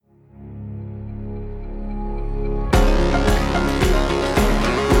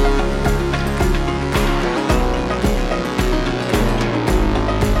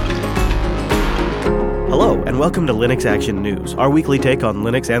welcome to Linux Action News, our weekly take on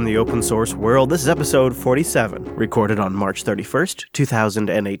Linux and the open source world. This is episode 47, recorded on March 31st,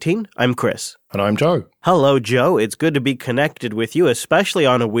 2018. I'm Chris. And I'm Joe. Hello, Joe. It's good to be connected with you, especially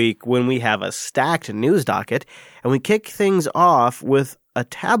on a week when we have a stacked news docket, and we kick things off with a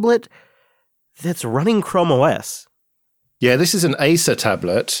tablet that's running Chrome OS. Yeah, this is an Acer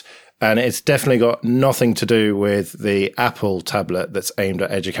tablet, and it's definitely got nothing to do with the Apple tablet that's aimed at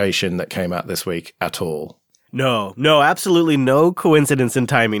education that came out this week at all. No, absolutely no coincidence in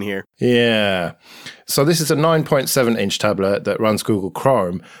timing here. Yeah. So this is a 9.7-inch tablet that runs Google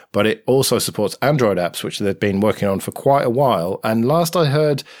Chrome, but it also supports Android apps, which they've been working on for quite a while, and last I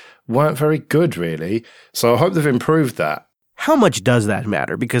heard, weren't very good, really. So I hope they've improved that. How much does that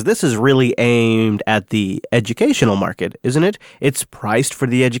matter? Because this is really aimed at the educational market, isn't it? It's priced for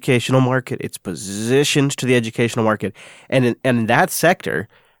the educational market. It's positioned to the educational market. And in that sector,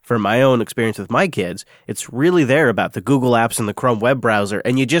 from my own experience with my kids, it's really there about the Google apps and the Chrome web browser,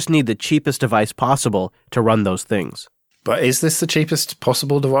 and you just need the cheapest device possible to run those things. But is this the cheapest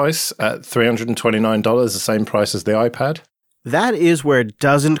possible device at $329, the same price as the iPad? That is where it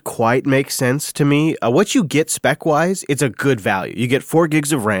doesn't quite make sense to me. What you get spec-wise, it's a good value. You get 4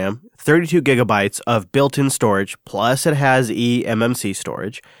 gigs of RAM, 32 gigabytes of built-in storage, plus it has eMMC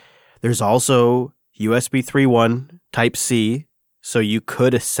storage. There's also USB 3.1 Type-C, so you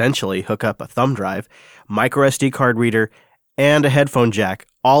could essentially hook up a thumb drive, microSD card reader, and a headphone jack,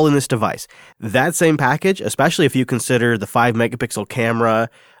 all in this device. That same package, especially if you consider the 5-megapixel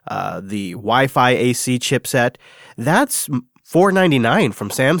camera, the Wi-Fi AC chipset, that's $499 from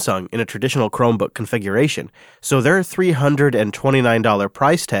Samsung in a traditional Chromebook configuration. So their $329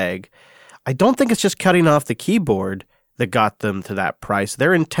 price tag, I don't think it's just cutting off the keyboard that got them to that price.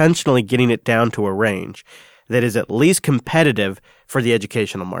 They're intentionally getting it down to a range that is at least competitive for the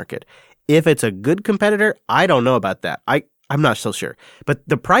educational market. If it's a good competitor, I don't know about that. I'm not so sure. But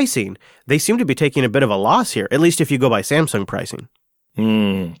the pricing, they seem to be taking a bit of a loss here, at least if you go by Samsung pricing.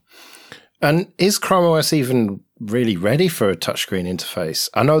 And is Chrome OS even really ready for a touchscreen interface?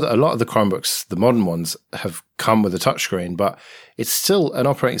 I know that a lot of the Chromebooks, the modern ones, have come with a touchscreen, but it's still an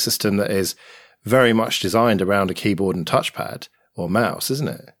operating system that is very much designed around a keyboard and touchpad or mouse, isn't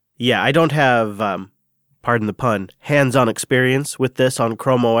it? Yeah, I don't have, pardon the pun, hands-on experience with this on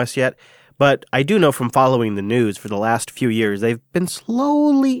Chrome OS yet, but I do know from following the news for the last few years, they've been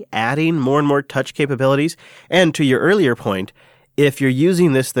slowly adding more and more touch capabilities. And to your earlier point, if you're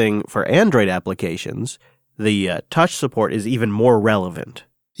using this thing for Android applications, the touch support is even more relevant.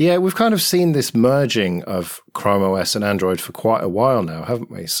 Yeah, we've kind of seen this merging of Chrome OS and Android for quite a while now,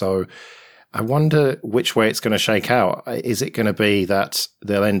 haven't we? So I wonder which way it's going to shake out. Is it going to be that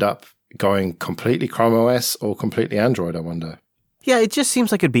they'll end up going completely Chrome OS or completely Android, I wonder? Yeah, it just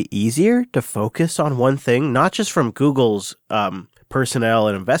seems like it'd be easier to focus on one thing, not just from Google's personnel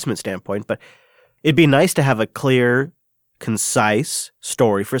and investment standpoint, but it'd be nice to have a clear, concise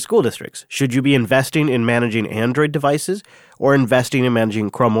story for school districts. Should you be investing in managing Android devices or investing in managing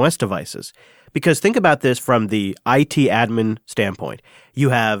Chrome OS devices? Because think about this from the IT admin standpoint. You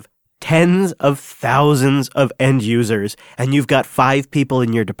have tens of thousands of end users, and you've got 5 people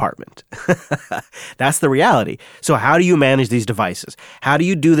in your department. That's the reality. So how do you manage these devices? How do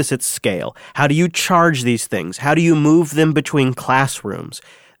you do this at scale? How do you charge these things? How do you move them between classrooms?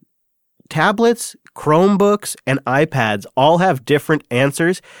 Tablets, Chromebooks, and iPads all have different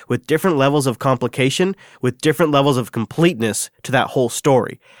answers with different levels of complication, with different levels of completeness to that whole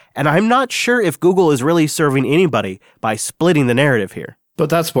story. And I'm not sure if Google is really serving anybody by splitting the narrative here. But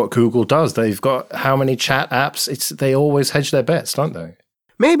that's what Google does. They've got how many chat apps? They always hedge their bets, don't they?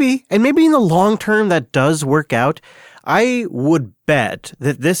 Maybe. And maybe in the long term that does work out. I would bet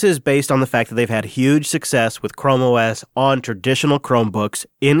that this is based on the fact that they've had huge success with Chrome OS on traditional Chromebooks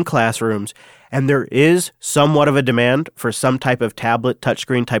in classrooms, and there is somewhat of a demand for some type of tablet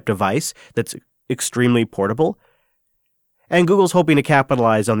touchscreen type device that's extremely portable. And Google's hoping to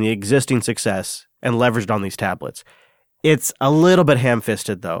capitalize on the existing success and leverage it on these tablets. It's a little bit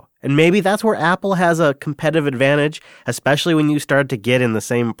ham-fisted, though, and maybe that's where Apple has a competitive advantage, especially when you start to get in the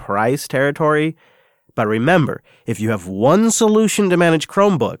same price territory. But remember, if you have one solution to manage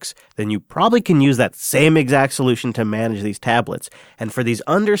Chromebooks, then you probably can use that same exact solution to manage these tablets. And for these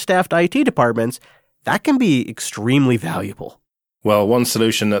understaffed IT departments, that can be extremely valuable. Well, one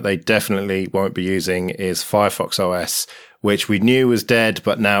solution that they definitely won't be using is Firefox OS, which we knew was dead,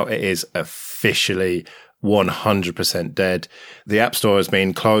 but now it is officially 100% dead. The App Store has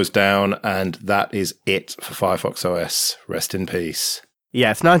been closed down, and that is it for Firefox OS. Rest in peace.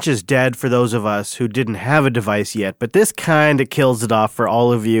 Yeah, it's not just dead for those of us who didn't have a device yet, but this kind of kills it off for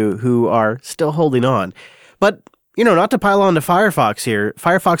all of you who are still holding on. But, not to pile on to Firefox here.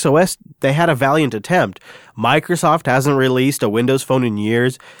 Firefox OS, they had a valiant attempt. Microsoft hasn't released a Windows Phone in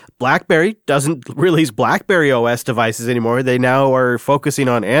years. BlackBerry doesn't release BlackBerry OS devices anymore. They now are focusing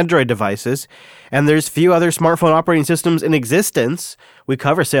on Android devices. And there's few other smartphone operating systems in existence. We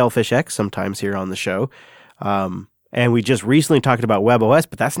cover Sailfish X sometimes here on the show. And we just recently talked about WebOS,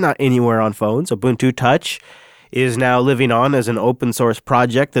 but that's not anywhere on phones. Ubuntu Touch is now living on as an open source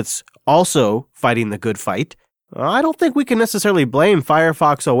project that's also fighting the good fight. I don't think we can necessarily blame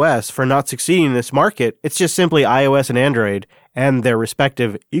Firefox OS for not succeeding in this market. It's just simply iOS and Android and their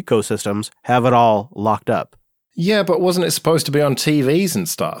respective ecosystems have it all locked up. Yeah, but wasn't it supposed to be on TVs and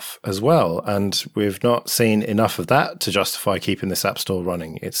stuff as well? And we've not seen enough of that to justify keeping this App Store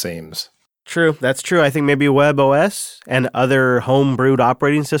running, it seems. True, that's true. I think maybe WebOS and other home-brewed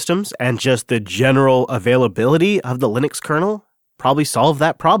operating systems and just the general availability of the Linux kernel probably solved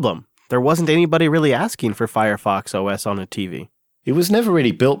that problem. There wasn't anybody really asking for Firefox OS on a TV. It was never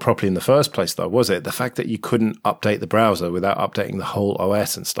really built properly in the first place, though, was it? The fact that you couldn't update the browser without updating the whole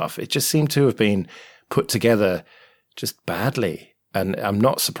OS and stuff, it just seemed to have been put together just badly. And I'm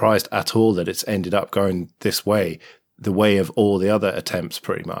not surprised at all that it's ended up going this way, the way of all the other attempts,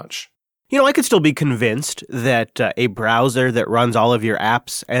 pretty much. I could still be convinced that a browser that runs all of your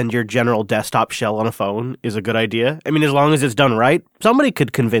apps and your general desktop shell on a phone is a good idea. I mean, as long as it's done right, somebody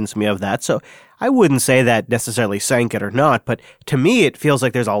could convince me of that. So I wouldn't say that necessarily sank it or not, but to me, it feels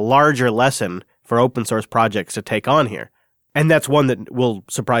like there's a larger lesson for open source projects to take on here. And that's one that will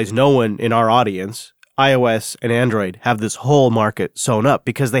surprise no one in our audience. iOS and Android have this whole market sewn up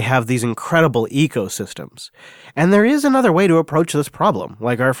because they have these incredible ecosystems. And there is another way to approach this problem,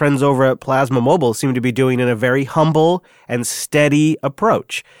 like our friends over at Plasma Mobile seem to be doing in a very humble and steady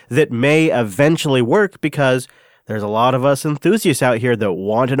approach that may eventually work because there's a lot of us enthusiasts out here that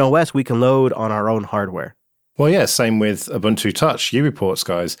want an OS we can load on our own hardware. Well, yeah, same with Ubuntu Touch, UReports,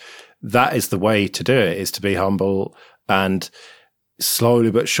 guys. That is the way to do it, is to be humble and slowly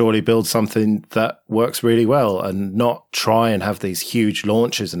but surely build something that works really well and not try and have these huge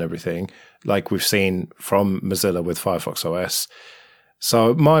launches and everything like we've seen from Mozilla with Firefox OS.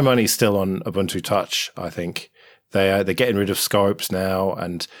 So my money's still on Ubuntu Touch, I think. They're getting rid of scopes now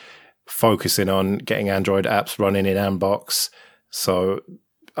and focusing on getting Android apps running in Ambox. So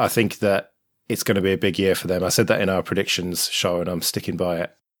I think that it's going to be a big year for them. I said that in our predictions show and I'm sticking by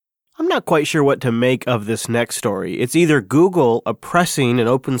it. I'm not quite sure what to make of this next story. It's either Google oppressing an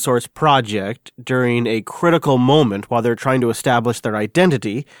open source project during a critical moment while they're trying to establish their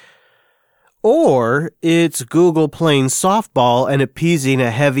identity, or it's Google playing softball and appeasing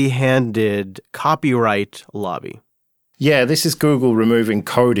a heavy-handed copyright lobby. Yeah, this is Google removing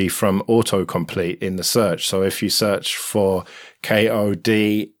Kodi from autocomplete in the search. So if you search for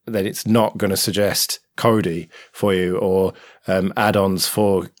KOD, then it's not going to suggest Kodi for you, or add-ons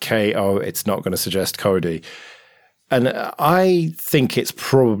for KO, it's not going to suggest Kodi. And I think it's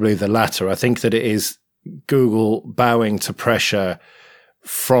probably the latter. I think that it is Google bowing to pressure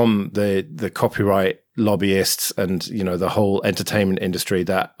from the copyright lobbyists and, the whole entertainment industry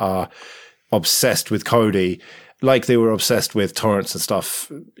that are obsessed with Kodi, like they were obsessed with torrents and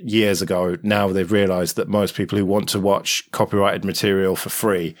stuff years ago. Now they've realized that most people who want to watch copyrighted material for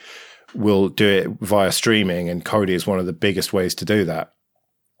free will do it via streaming, and Kodi is one of the biggest ways to do that.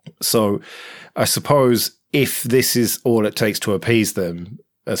 So I suppose if this is all it takes to appease them,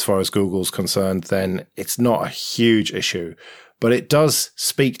 as far as Google's concerned, then it's not a huge issue. But it does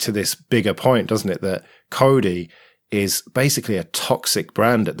speak to this bigger point, doesn't it, that Kodi is basically a toxic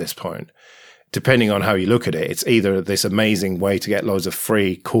brand at this point. Depending on how you look at it, it's either this amazing way to get loads of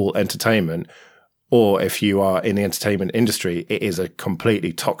free, cool entertainment, or if you are in the entertainment industry, it is a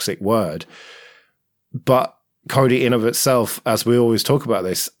completely toxic word. But Kodi in of itself, as we always talk about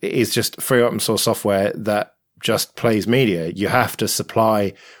this, is just free open source software that just plays media. You have to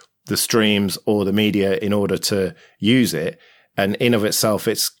supply the streams or the media in order to use it. And in of itself,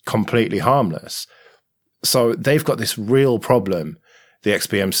 it's completely harmless. So they've got this real problem, the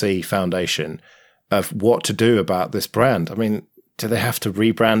XBMC Foundation, of what to do about this brand. I mean, do they have to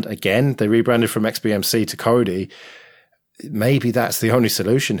rebrand again? They rebranded from XBMC to Kodi. Maybe that's the only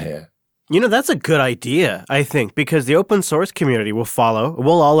solution here. That's a good idea, I think, because the open source community will follow.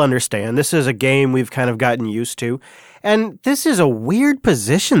 We'll all understand. This is a game we've kind of gotten used to. And this is a weird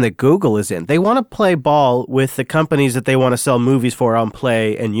position that Google is in. They want to play ball with the companies that they want to sell movies for on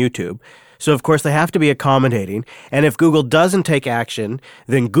Play and YouTube. So, of course, they have to be accommodating. And if Google doesn't take action,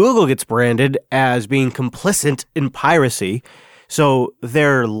 then Google gets branded as being complicit in piracy. So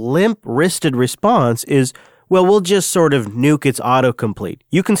their limp-wristed response is, well, we'll just sort of nuke its autocomplete.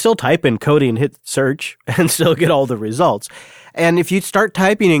 You can still type in Kodi and hit search and still get all the results. And if you start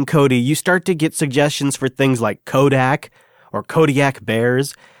typing in Kodi, you start to get suggestions for things like Kodak or Kodiak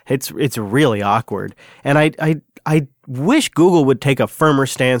bears. It's really awkward. And I wish Google would take a firmer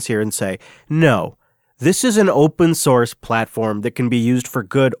stance here and say, no, this is an open source platform that can be used for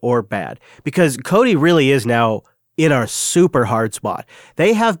good or bad. Because Kodi really is now in a super hard spot.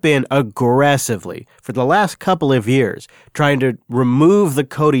 They have been aggressively, for the last couple of years, trying to remove the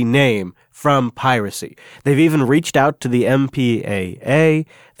Kodi name from piracy. They've even reached out to the MPAA.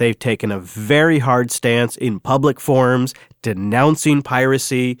 They've taken a very hard stance in public forums denouncing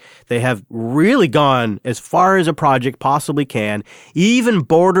piracy. They have really gone as far as a project possibly can, even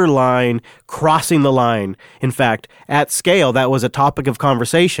borderline crossing the line. In fact, at scale, that was a topic of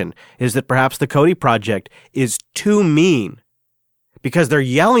conversation, is that perhaps the Kodi project is too mean because they're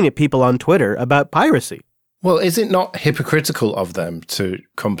yelling at people on Twitter about piracy. Well, is it not hypocritical of them to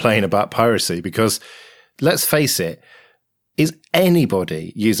complain about piracy? Because let's face it, is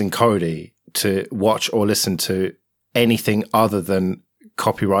anybody using Kodi to watch or listen to anything other than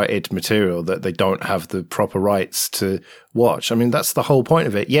copyrighted material that they don't have the proper rights to watch? I mean, that's the whole point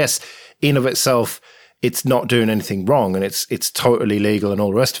of it. Yes, in of itself, it's not doing anything wrong and it's totally legal and all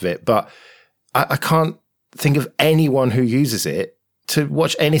the rest of it. But I can't think of anyone who uses it to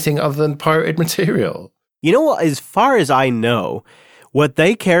watch anything other than pirated material. You know what? As far as I know, what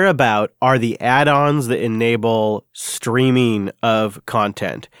they care about are the add-ons that enable streaming of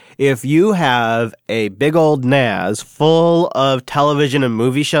content. If you have a big old NAS full of television and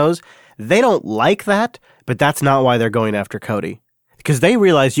movie shows, they don't like that, but that's not why they're going after Kodi. Because they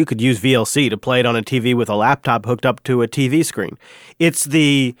realize you could use VLC to play it on a TV with a laptop hooked up to a TV screen. It's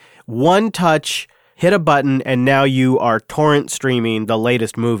the one-touch, hit a button, and now you are torrent streaming the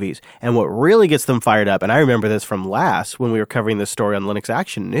latest movies. And what really gets them fired up, and I remember this from last when we were covering this story on Linux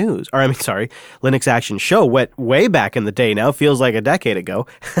Action News, Linux Action Show, way back in the day now, feels like a decade ago.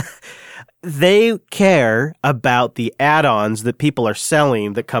 They care about the add-ons that people are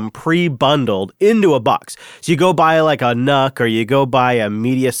selling that come pre-bundled into a box. So you go buy like a NUC or you go buy a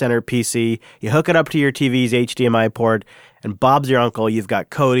Media Center PC, you hook it up to your TV's HDMI port, and Bob's your uncle, you've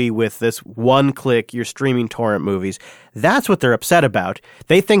got Kodi with this one click, you're streaming torrent movies. That's what they're upset about.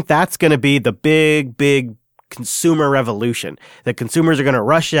 They think that's going to be the big consumer revolution. That consumers are going to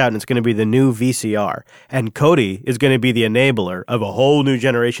rush out and it's going to be the new VCR. And Kodi is going to be the enabler of a whole new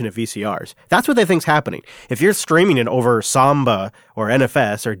generation of VCRs. That's what they think's happening. If you're streaming it over Samba or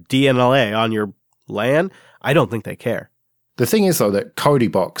NFS or DNLA on your LAN, I don't think they care. The thing is, though, that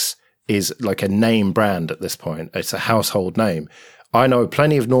Kodibox is like a name brand at this point. It's a household name. I know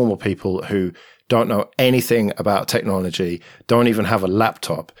plenty of normal people who don't know anything about technology, don't even have a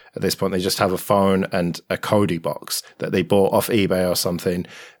laptop at this point. They just have a phone and a Kodibox that they bought off eBay or something.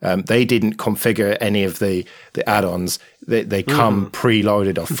 They didn't configure any of the add-ons. They come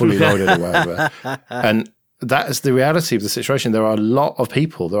preloaded or fully loaded or whatever. And that is the reality of the situation. There are a lot of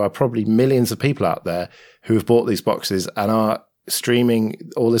people, there are probably millions of people out there who have bought these boxes and are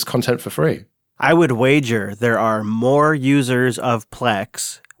streaming all this content for free. I would wager there are more users of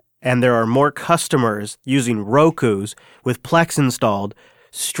Plex and there are more customers using Rokus with Plex installed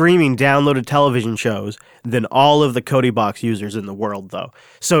streaming downloaded television shows than all of the Kodibox users in the world, though.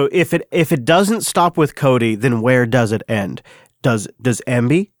 So if it doesn't stop with Kodi, then where does it end? Does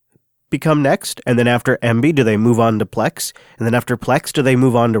Emby become next? And then after Emby, do they move on to Plex? And then after Plex, do they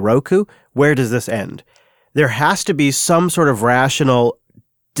move on to Roku? Where does this end? There has to be some sort of rational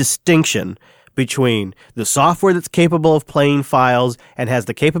distinction between the software that's capable of playing files and has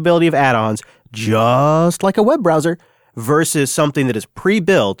the capability of add-ons, just like a web browser, versus something that is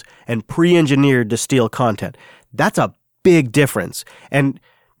pre-built and pre-engineered to steal content. That's a big difference. And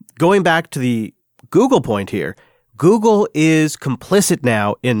going back to the Google point here, Google is complicit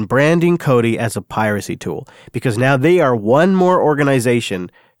now in branding Kodi as a piracy tool because now they are one more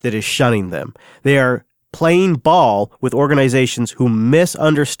organization that is shunning them. They are playing ball with organizations who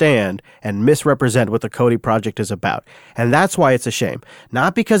misunderstand and misrepresent what the Kodi project is about. And that's why it's a shame.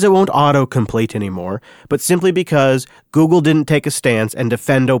 Not because it won't autocomplete anymore, but simply because Google didn't take a stance and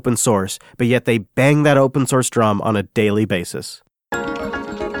defend open source, but yet they bang that open source drum on a daily basis.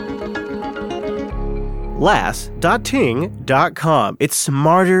 Less.ting.com. It's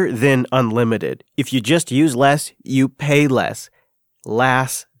smarter than unlimited. If you just use less, you pay less.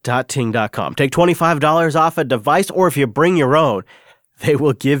 Less.ting.com. Take $25 off a device, or if you bring your own, they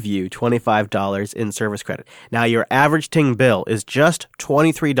will give you $25 in service credit. Now, your average Ting bill is just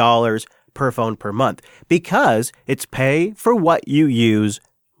 $23 per phone per month because it's pay for what you use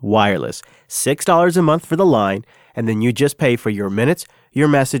wireless. $6 a month for the line, and then you just pay for your minutes, your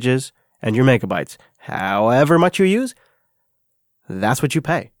messages, and your megabytes. However much you use, that's what you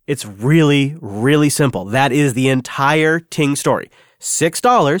pay. It's really, really simple. That is the entire Ting story.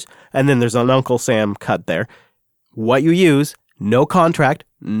 $6, and then there's an Uncle Sam cut there. What you use, no contract,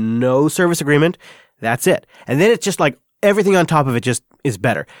 no service agreement, that's it. And then it's just like everything on top of it just is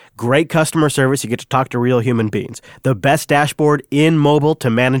better. Great customer service. You get to talk to real human beings. The best dashboard in mobile to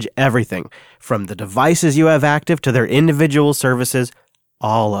manage everything, from the devices you have active to their individual services,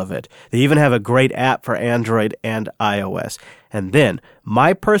 all of it. They even have a great app for Android and iOS. And then,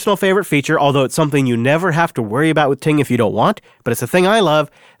 my personal favorite feature, although it's something you never have to worry about with Ting if you don't want, but it's a thing I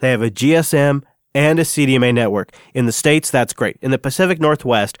love, they have a GSM and a CDMA network. In the States, that's great. In the Pacific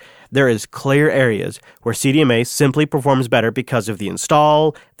Northwest, there is clear areas where CDMA simply performs better because of the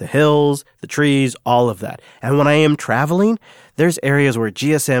install, the hills, the trees, all of that. And when I am traveling, there's areas where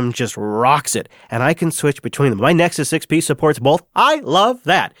GSM just rocks it, and I can switch between them. My Nexus 6P supports both. I love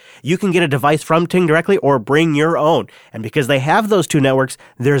that. You can get a device from Ting directly or bring your own. And because they have those two networks,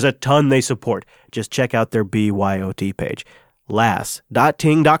 there's a ton they support. Just check out their BYOT page.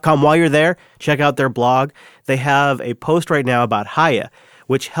 las.ting.com. While you're there, check out their blog. They have a post right now about Hiya,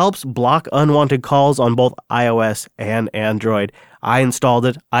 which helps block unwanted calls on both iOS and Android. I installed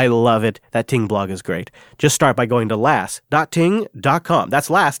it. I love it. That Ting blog is great. Just start by going to las.ting.com. That's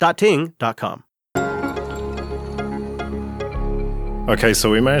las.ting.com. Okay,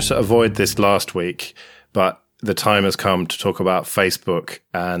 so we managed to avoid this last week, but the time has come to talk about Facebook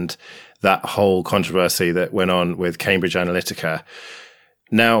and that whole controversy that went on with Cambridge Analytica.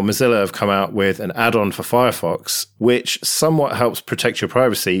 Now, Mozilla have come out with an add-on for Firefox, which somewhat helps protect your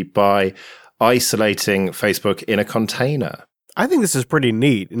privacy by isolating Facebook in a container. I think this is pretty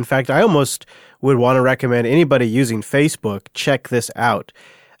neat. In fact, I almost would want to recommend anybody using Facebook check this out.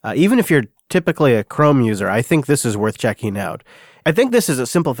 Even if you're typically a Chrome user, I think this is worth checking out. I think this is a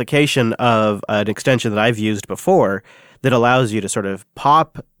simplification of an extension that I've used before that allows you to sort of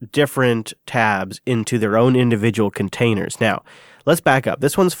pop different tabs into their own individual containers. Now, let's back up.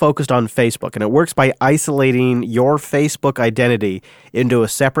 This one's focused on Facebook, and it works by isolating your Facebook identity into a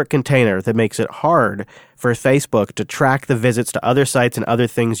separate container that makes it hard for Facebook to track the visits to other sites and other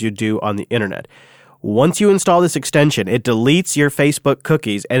things you do on the internet. Once you install this extension, it deletes your Facebook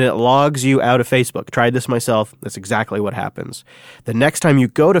cookies and it logs you out of Facebook. Tried this myself. That's exactly what happens. The next time you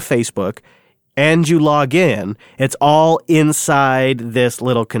go to Facebook and you log in, it's all inside this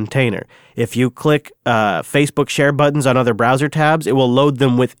little container. If you click Facebook share buttons on other browser tabs, it will load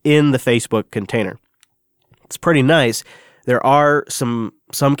them within the Facebook container. It's pretty nice. There are some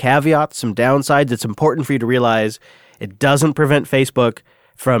caveats, some downsides. It's important for you to realize it doesn't prevent Facebook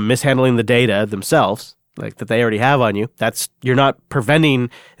from mishandling the data themselves, like that they already have on you. You're not preventing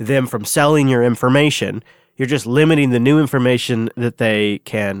them from selling your information. You're just limiting the new information that they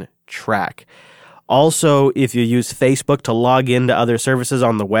can track. Also, if you use Facebook to log into other services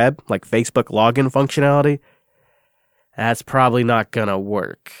on the web, like Facebook login functionality, that's probably not going to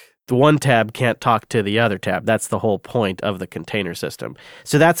work. The one tab can't talk to the other tab. That's the whole point of the container system.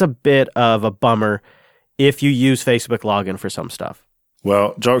 So that's a bit of a bummer if you use Facebook login for some stuff.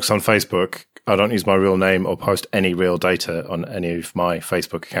 Well, jokes on Facebook. I don't use my real name or post any real data on any of my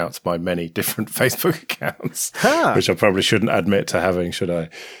Facebook accounts, my many different Facebook accounts, which I probably shouldn't admit to having, should I?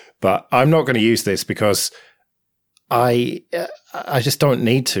 But I'm not going to use this because I just don't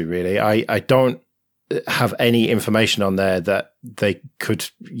need to, really. I don't have any information on there that they could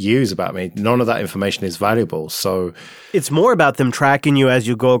use about me. None of that information is valuable. So it's more about them tracking you as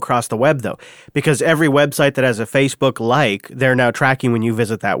you go across the web, though, because every website that has a Facebook like, they're now tracking when you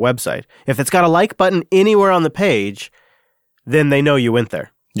visit that website. If it's got a like button anywhere on the page, then they know you went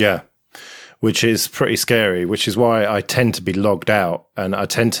there. Yeah, which is pretty scary, which is why I tend to be logged out and I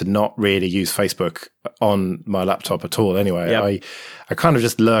tend to not really use Facebook on my laptop at all anyway. Yep. I kind of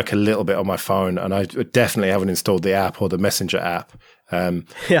just lurk a little bit on my phone, and I definitely haven't installed the app or the Messenger app.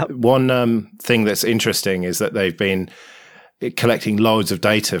 One thing that's interesting is that they've been collecting loads of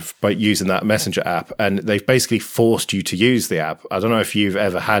data by using that Messenger app, and they've basically forced you to use the app. I don't know if you've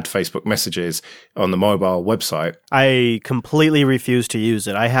ever had Facebook messages on the mobile website. I completely refuse to use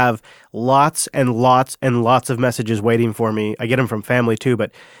it. I have lots and lots and lots of messages waiting for me. I get them from family too,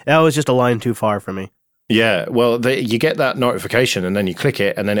 but that was just a line too far for me. Yeah, well, you get that notification and then you click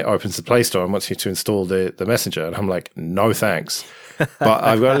it and then it opens the Play Store and wants you to install the Messenger. And I'm like, no thanks. But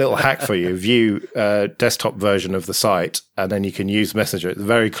I've got a little hack for you. View desktop version of the site and then you can use Messenger. It's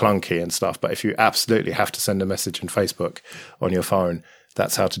very clunky and stuff. But if you absolutely have to send a message in Facebook on your phone,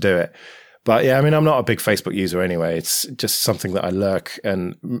 that's how to do it. But yeah, I mean, I'm not a big Facebook user anyway. It's just something that I lurk,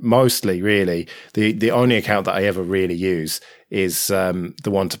 and mostly, really, the only account that I ever really use is the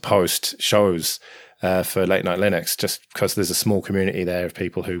one to post shows for Late Night Linux, just because there's a small community there of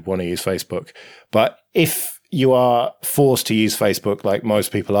people who want to use Facebook. But if you are forced to use Facebook, like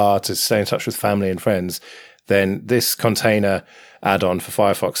most people are, to stay in touch with family and friends, then this container add-on for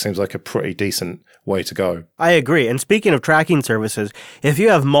Firefox seems like a pretty decent way to go. I agree. And speaking of tracking services, if you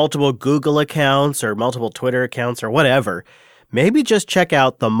have multiple Google accounts or multiple Twitter accounts or whatever, maybe just check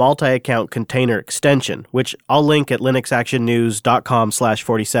out the multi-account container extension, which I'll link at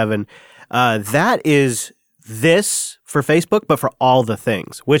linuxactionnews.com/47. That is this for Facebook, but for all the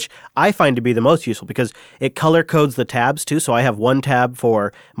things, which I find to be the most useful because it color codes the tabs too. So I have one tab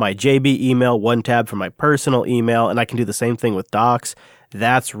for my JB email, one tab for my personal email, and I can do the same thing with Docs.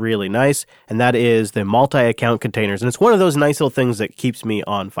 That's really nice. And that is the multi-account containers. And it's one of those nice little things that keeps me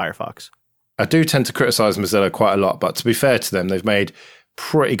on Firefox. I do tend to criticize Mozilla quite a lot, but to be fair to them, they've made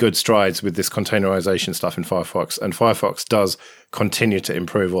pretty good strides with this containerization stuff in Firefox, and Firefox does continue to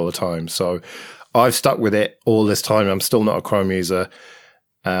improve all the time. So I've stuck with it all this time. I'm still not a Chrome user,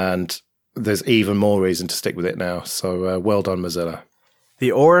 and there's even more reason to stick with it now. So well done, Mozilla.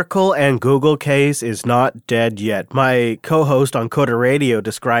 The Oracle and Google case is not dead yet. My co-host on Coder Radio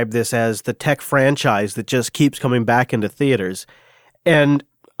described this as the tech franchise that just keeps coming back into theaters. And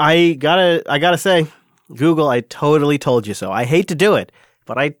I gotta say, Google, I totally told you so. I hate to do it,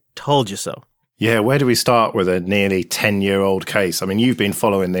 but I told you so. Yeah, where do we start with a nearly 10-year-old case? I mean, you've been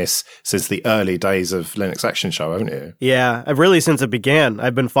following this since the early days of Linux Action Show, haven't you? Yeah, really since it began,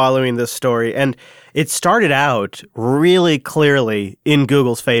 I've been following this story. And it started out really clearly in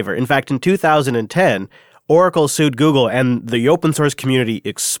Google's favor. In fact, in 2010, Oracle sued Google and the open source community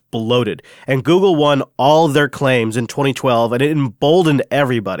exploded. And Google won all their claims in 2012, and it emboldened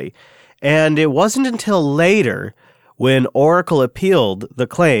everybody. And it wasn't until later, when Oracle appealed the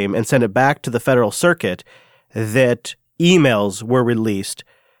claim and sent it back to the Federal Circuit, that emails were released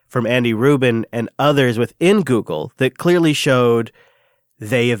from Andy Rubin and others within Google that clearly showed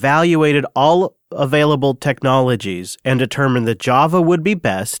they evaluated all available technologies and determined that Java would be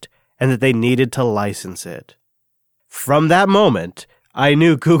best and that they needed to license it. From that moment, I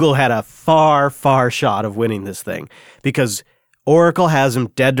knew Google had a far, far shot of winning this thing, because Oracle has them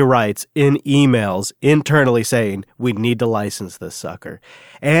dead to rights in emails internally saying, we need to license this sucker.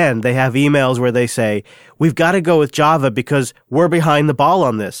 And they have emails where they say, we've got to go with Java because we're behind the ball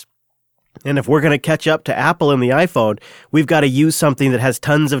on this. And if we're going to catch up to Apple and the iPhone, we've got to use something that has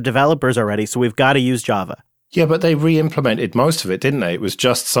tons of developers already, so we've got to use Java. Yeah, but they re-implemented most of it, didn't they? It was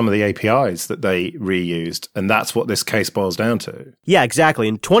just some of the APIs that they reused, and that's what this case boils down to. Yeah, exactly.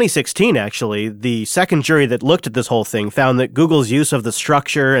 In 2016, actually, the second jury that looked at this whole thing found that Google's use of the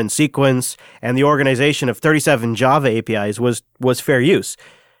structure and sequence and the organization of 37 Java APIs was fair use.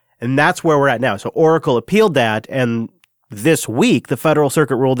 And that's where we're at now. So Oracle appealed that, and this week, the Federal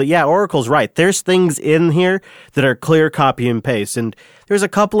Circuit ruled that, yeah, Oracle's right. There's things in here that are clear copy and paste. And there's a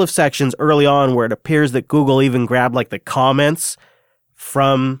couple of sections early on where it appears that Google even grabbed like the comments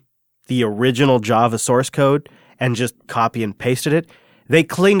from the original Java source code and just copy and pasted it. They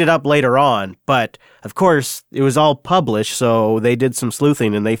cleaned it up later on, but of course, it was all published, so they did some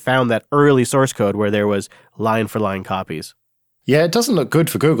sleuthing and they found that early source code where there was line-for-line copies. Yeah, it doesn't look good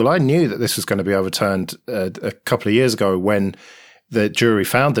for Google. I knew that this was going to be overturned a couple of years ago when the jury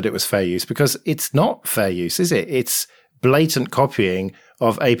found that it was fair use, because it's not fair use, is it? It's blatant copying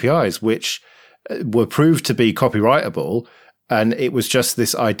of APIs, which were proved to be copyrightable, and it was just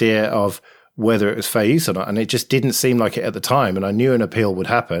this idea of whether it was fair use or not, and it just didn't seem like it at the time, and I knew an appeal would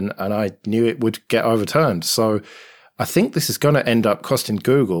happen, and I knew it would get overturned. So I think this is going to end up costing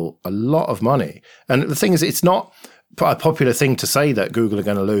Google a lot of money. And the thing is, it's not a popular thing to say that Google are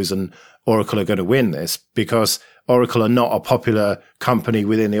going to lose and Oracle are going to win this, because Oracle are not a popular company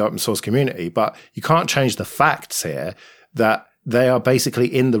within the open source community. But you can't change the facts here that they are basically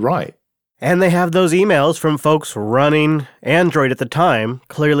in the right. And they have those emails from folks running Android at the time,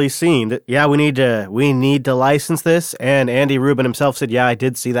 clearly seeing that, yeah, we need to license this. And Andy Rubin himself said, yeah, I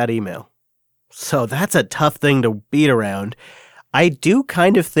did see that email. So that's a tough thing to beat around. I do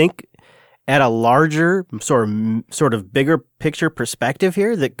kind of think at a larger, sort of bigger picture perspective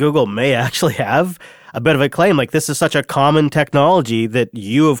here, that Google may actually have a bit of a claim. Like, this is such a common technology that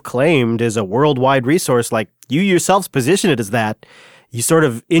you have claimed is a worldwide resource. Like, you yourselves position it as that. You sort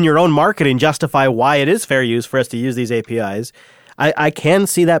of, in your own marketing, justify why it is fair use for us to use these APIs. I can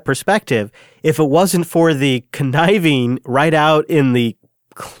see that perspective. If it wasn't for the conniving right out in the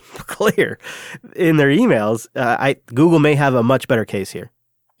clear in their emails, Google may have a much better case here.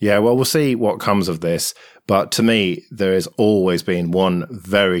 Yeah, well, we'll see what comes of this. But to me, there has always been one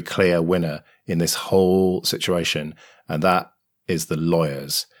very clear winner in this whole situation, and that is the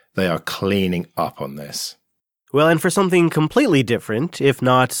lawyers. They are cleaning up on this. Well, and for something completely different, if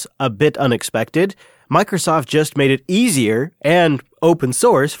not a bit unexpected, Microsoft just made it easier and open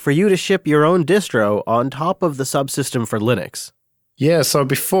source for you to ship your own distro on top of the subsystem for Linux. Yeah, so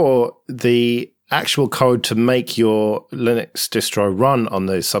before, the actual code to make your Linux distro run on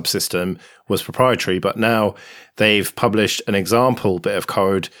the subsystem was proprietary, but now they've published an example bit of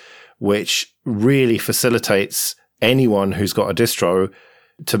code which really facilitates anyone who's got a distro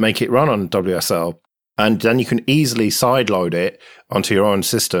to make it run on WSL. And then you can easily sideload it onto your own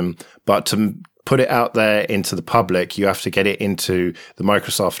system, but to put it out there into the public, you have to get it into the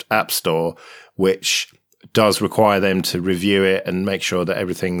Microsoft App Store, which does require them to review it and make sure that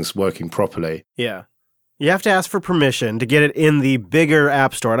everything's working properly. Yeah. You have to ask for permission to get it in the bigger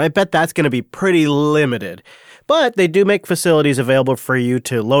App Store, and I bet that's going to be pretty limited. But they do make facilities available for you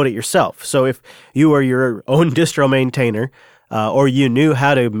to load it yourself. So if you are your own distro maintainer, or you knew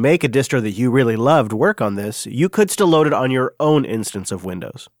how to make a distro that you really loved work on this, you could still load it on your own instance of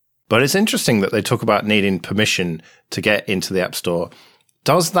Windows. But it's interesting that they talk about needing permission to get into the App Store.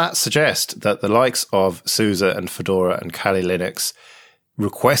 Does that suggest that the likes of SUSE and Fedora and Kali Linux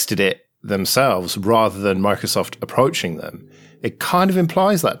requested it themselves rather than Microsoft approaching them? It kind of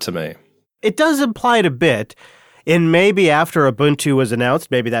implies that to me. It does imply it a bit. And maybe after Ubuntu was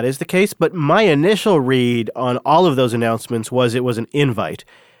announced, maybe that is the case. But my initial read on all of those announcements was it was an invite,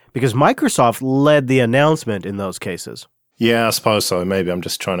 because Microsoft led the announcement in those cases. Yeah, I suppose so. Maybe I'm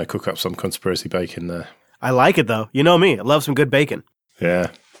just trying to cook up some conspiracy bacon there. I like it, though. You know me. I love some good bacon.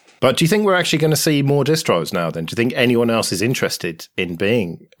 Yeah. But do you think we're actually going to see more distros now then? Do you think anyone else is interested in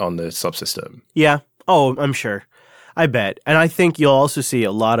being on the subsystem? Yeah. Oh, I'm sure. I bet. And I think you'll also see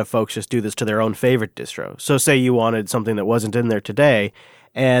a lot of folks just do this to their own favorite distro. So say you wanted something that wasn't in there today,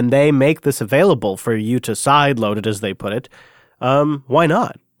 and they make this available for you to sideload it, as they put it. Why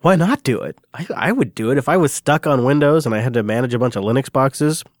not? Why not do it? I would do it. If I was stuck on Windows and I had to manage a bunch of Linux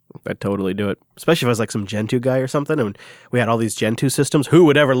boxes, I'd totally do it. Especially if I was like some Gentoo guy or something, and we had all these Gentoo systems. Who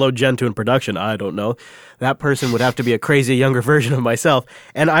would ever load Gentoo in production? I don't know. That person would have to be a crazy younger version of myself,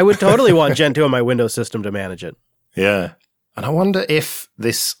 and I would totally want Gentoo on my Windows system to manage it. Yeah. And I wonder if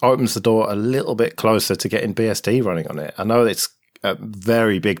this opens the door a little bit closer to getting BSD running on it. I know it's a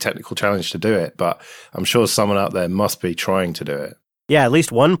very big technical challenge to do it, but I'm sure someone out there must be trying to do it. Yeah, at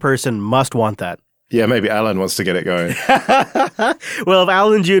least one person must want that. Yeah, maybe Alan wants to get it going. Well, if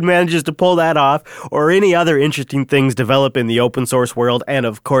Alan Jude manages to pull that off, or any other interesting things develop in the open source world, and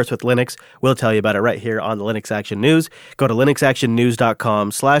of course with Linux, we'll tell you about it right here on the Linux Action News. Go to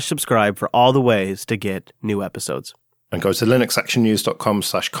linuxactionnews.com/subscribe for all the ways to get new episodes. And go to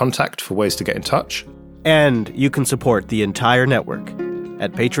linuxactionnews.com/contact for ways to get in touch. And you can support the entire network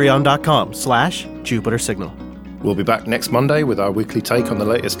at patreon.com/JupiterSignal. We'll be back next Monday with our weekly take on the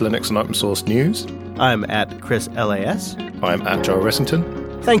latest Linux and open source news. I'm at Chris LAS. I'm at Joe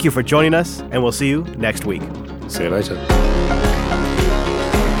Ressington. Thank you for joining us, and we'll see you next week. See you later.